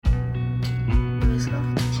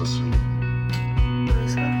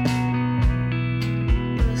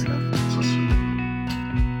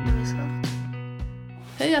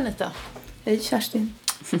Anita. Hej Kerstin.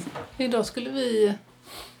 Idag skulle vi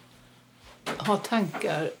ha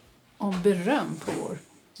tankar om beröm på vår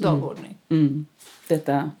dagordning.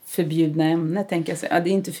 Detta förbjudna ämne, tänker jag säga. Det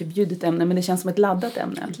är inte förbjudet ämne, men det känns som ett laddat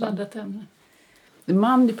ämne. Ett laddat ämne.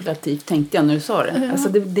 Manipulativt tänkte jag när du sa det. Ja. Alltså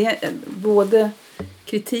både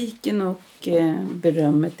kritiken och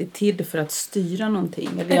berömmet är till för att styra någonting.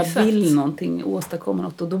 Eller jag vill någonting, åstadkomma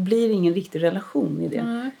något. Och då blir det ingen riktig relation i det.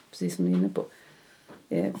 Nej. Precis som du är inne på.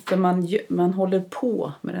 För man håller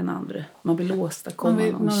på med den andra. Man vill åstadkomma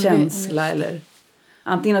någon känsla. Eller,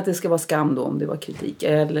 antingen att det ska vara skam då, om det var kritik.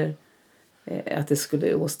 Eller att det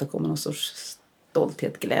skulle åstadkomma någon sorts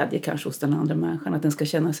stolthet, glädje kanske hos den andra människan. Att den ska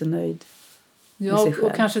känna sig nöjd. Ja,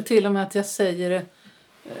 och kanske till och med att jag säger det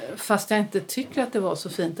fast jag inte tycker att det var så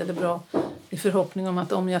fint eller bra. I förhoppning om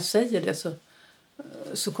att om jag säger det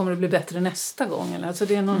så kommer det bli bättre nästa gång. Eller? Alltså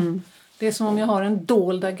det är som om jag har en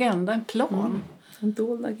dold agenda, en plan. En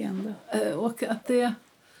dold agenda.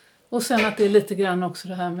 Och sen att det är lite grann också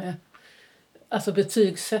det här med alltså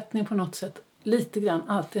betygssättning på något sätt. Lite grann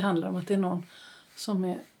alltid handlar om att det är någon som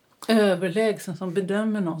är överlägsen, som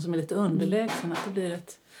bedömer någon som är lite underlägsen. Att det blir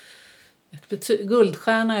ett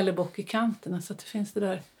guldstjärna eller bock i kanten. Alltså att det finns det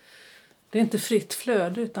där. Det är inte fritt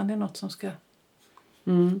flöde utan det är något som ska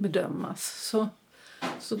bedömas.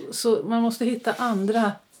 Så man måste hitta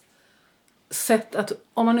andra sätt att,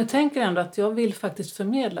 om man nu tänker ändå att jag vill faktiskt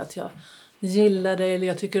förmedla att jag gillar det eller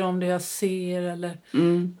jag tycker om det jag ser eller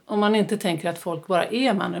om man inte tänker att folk bara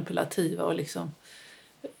är manipulativa och liksom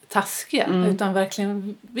taskiga utan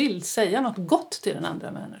verkligen vill säga något gott till den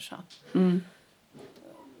andra människan.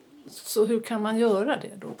 Så hur kan man göra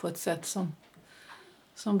det då på ett sätt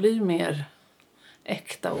som blir mer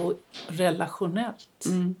äkta och relationellt?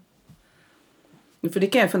 För det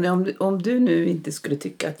kan jag fundera, om du nu inte skulle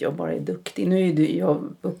tycka att jag bara är duktig. Nu är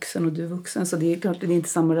jag vuxen och du är vuxen, så det är klart att det är inte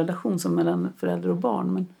samma relation som mellan föräldrar och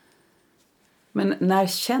barn. Men när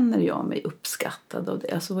känner jag mig uppskattad av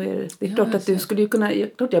det? Alltså, vad är det? Det är klart att du skulle ju kunna...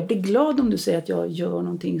 Jag blir glad om du säger att jag gör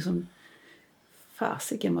någonting som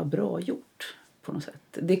fasiken var bra gjort på något sätt.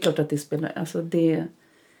 Det är klart att det spelar... Alltså det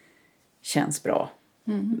känns bra.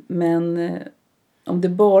 Men... Om det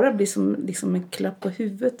bara blir som liksom en klapp på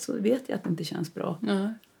huvudet så vet jag att det inte känns bra.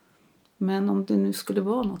 Men om det nu skulle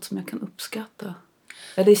vara något som jag kan uppskatta.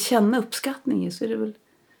 Eller känna uppskattning i så är det väl...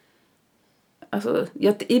 Alltså,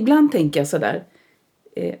 ibland tänker jag sådär.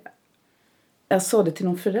 Jag sa det till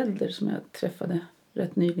någon förälder som jag träffade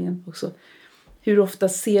rätt nyligen också. Hur ofta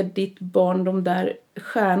ser ditt barn de där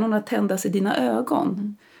stjärnorna tändas i dina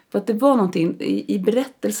ögon? För att det var någonting i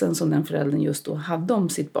berättelsen som den föräldern just då hade om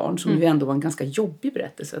sitt barn. Som ju ändå var en ganska jobbig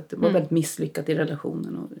berättelse. Att det var väldigt misslyckat i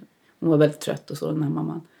relationen. Och hon var väldigt trött och så, den här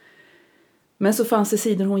mamman. Men så fanns det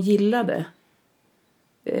sidor hon gillade.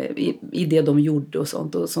 I det de gjorde och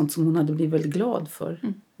sånt som hon hade blivit väldigt glad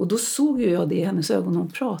för. Och då såg jag det i hennes ögon när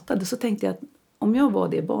hon pratade. Så tänkte jag att om jag var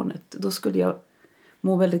det barnet. Då skulle jag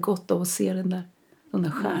må väldigt gott av att se de där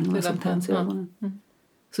stjärnorna som tänds i ögonen.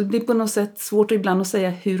 Så det blir på något sätt svårt ibland att säga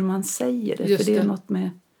hur man säger det. Just för det är något med...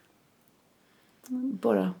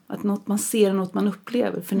 Bara att något man ser, något man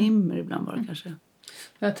upplever. Förnimmer ibland bara kanske.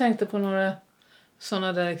 Jag tänkte på några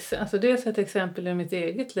sådana där... Alltså dels ett exempel i mitt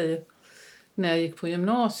eget liv. När jag gick på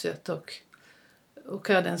gymnasiet och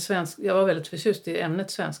hade en svensk... Jag var väldigt förtjust i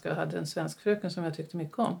ämnet svenska och hade en svensk fröken som jag tyckte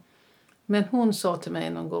mycket om. Men hon sa till mig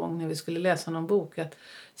någon gång när vi skulle läsa någon bok att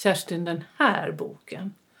Kerstin, den här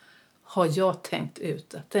boken har jag tänkt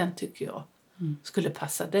ut att den tycker jag skulle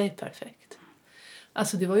passa dig perfekt.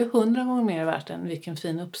 Alltså det var ju 100 gånger mer värt än vilken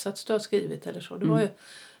fin uppsats du har skrivit eller så. Det var ju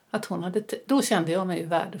att hon hade... Då kände jag mig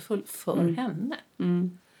värdefull för henne.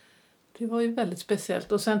 Det var ju väldigt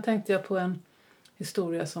speciellt. Och sen tänkte jag på en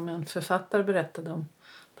historia som en författare berättade om.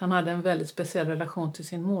 Han hade en väldigt speciell relation till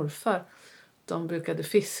sin morfar. De brukade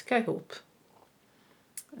fiska ihop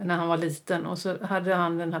när han var liten. Och så hade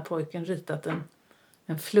den här pojken ritat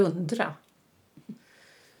en flundra.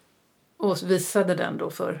 Och visade den då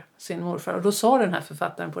för sin morfar. Och då sa den här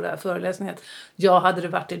författaren på det här föreläsningen att ja, hade det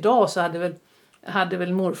varit idag så hade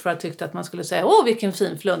väl morfar tyckt att man skulle säga åh vilken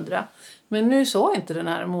fin flundra. Men nu sa inte den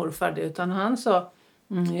här morfar det utan han sa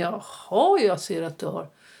jaha, jag ser att du har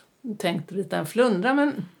tänkt rita en flundra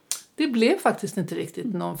men det blev faktiskt inte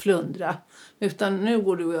riktigt någon flundra. Utan nu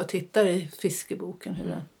går du och jag tittar i fiskeboken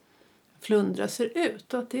hur en flundra ser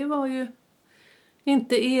ut. Och att det var ju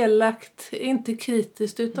inte elakt, inte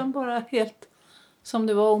kritiskt utan bara helt som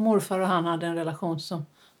det var. Och morfar och han hade en relation som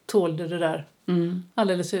tålde det där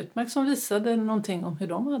alldeles utmärkt. Som visade någonting om hur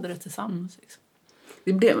de hade det tillsammans. Liksom.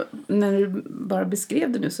 Det blev, när du bara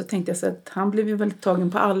beskrev det nu så tänkte jag så att han blev ju väldigt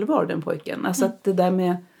tagen på allvar den pojken. Alltså att det där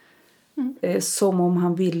med Som om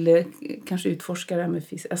han ville kanske utforska det här med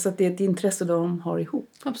fysik. Alltså att det är ett intresse de har ihop.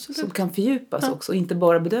 Absolut. Som kan fördjupas också, inte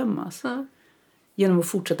bara bedömas. Ja. Genom att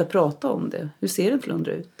fortsätta prata om det. Hur ser en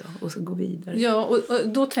flundra ut då? Och så gå vidare. Ja, och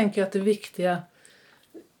då tänker jag att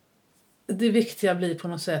det viktiga blir på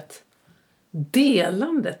något sätt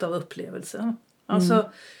delandet av upplevelsen.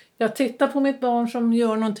 Alltså, jag tittar på mitt barn som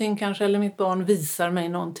gör någonting kanske, eller mitt barn visar mig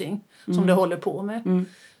någonting som det håller på med.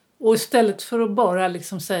 Och istället för att bara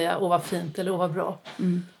liksom säga åh vad fint eller åh vad bra,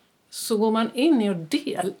 så går man in i och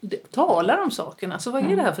talar om sakerna. Alltså vad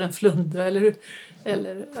är det här för en flundra?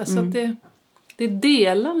 Alltså det är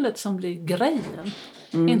delandet som blir grejen,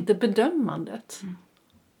 inte bedömandet.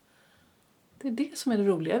 Det är det som är det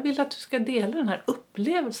roliga. Jag vill att du ska dela den här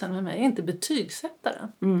upplevelsen med mig, inte betygsätta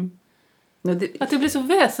den. Att det blir så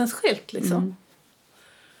väsensskilt liksom.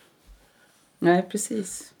 Nej,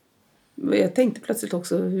 precis. Jag tänkte plötsligt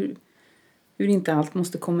också hur inte allt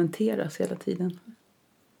måste kommenteras hela tiden.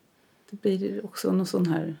 Det blir också någon sån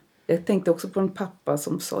här... Jag tänkte också på en pappa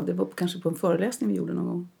som sa, det var kanske på en föreläsning vi gjorde någon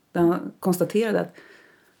gång, där han konstaterade att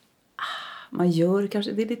man gör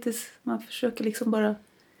kanske, det är lite, man försöker liksom bara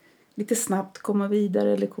lite snabbt komma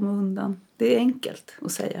vidare eller komma undan. Det är enkelt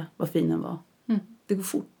att säga vad fin den var. Det går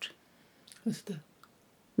fort. Just det.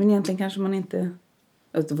 Men egentligen kanske man inte...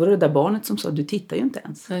 Det var det där barnet som sa, du tittar ju inte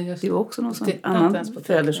ens. Nej, det var också någon annan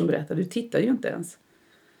förälder som berättade, du tittar ju inte ens.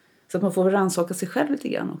 Så att man får rannsaka sig själv lite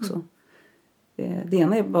grann också. Det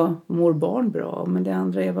ena är vad mår barn bra, men det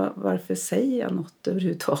andra är varför säger jag något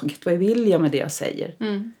överhuvudtaget? Vad vill jag med det jag säger?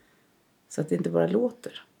 Så att det inte bara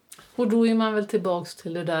låter. Och då är man väl tillbaks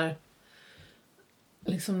till det där,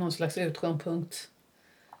 liksom någon slags utgångspunkt.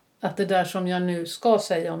 Att det där som jag nu ska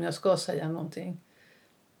säga, om jag ska säga någonting,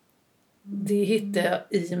 det hittar jag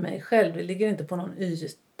i mig själv. Det ligger inte på någon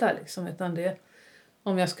yta liksom, utan det,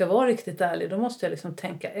 om jag ska vara riktigt ärlig, då måste jag liksom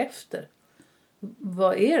tänka efter.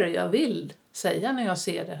 Vad är det jag vill säga när jag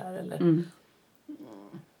ser det här? Eller?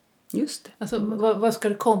 Just det. Alltså, vad ska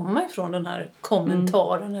det komma ifrån den här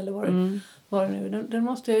kommentaren? Eller vad det nu? Den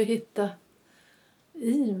måste jag ju hitta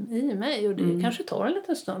i mig. Och det kanske tar en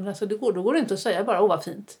liten stund. Alltså, då går det inte att säga bara, åh vad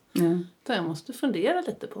fint. Utan jag måste fundera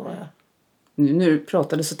lite på vad jag... Nu när du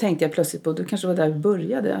pratade så tänkte jag plötsligt på, det kanske var där vi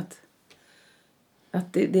började,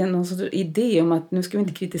 att det är någon sorts idé om att nu ska vi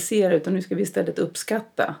inte kritisera utan nu ska vi istället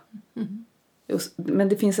uppskatta. Men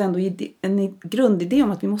det finns ändå en grundidé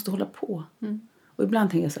om att vi måste hålla på. Och ibland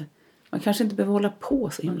tänker jag så här, man kanske inte behöver hålla på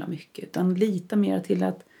så himla mycket, utan lita mer till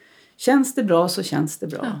att känns det bra så känns det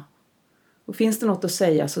bra. Ja. Och finns det något att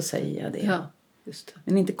säga så säger jag det. Ja, just det.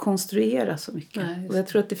 Men inte konstruera så mycket. Nej, och jag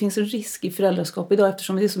tror att det finns en risk i föräldraskap idag,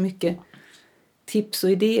 eftersom det är så mycket tips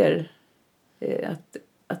och idéer,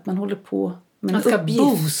 att man håller på med man ska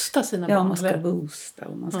boosta sina barn. Ja, man ska boosta.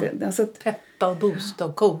 Och man ska, alltså peppa och boosta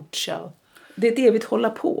och coacha. Det är ett evigt hålla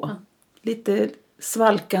på. Lite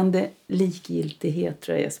svalkande likgiltighet,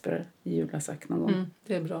 tror jag Jesper Juhl har sagt någon gång.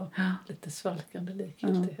 Det är bra. Lite svalkande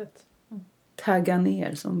likgiltighet. Tagga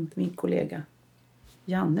ner, som min kollega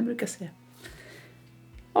Janne brukar säga.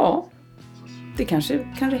 Ja, det kanske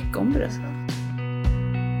kan räcka om det.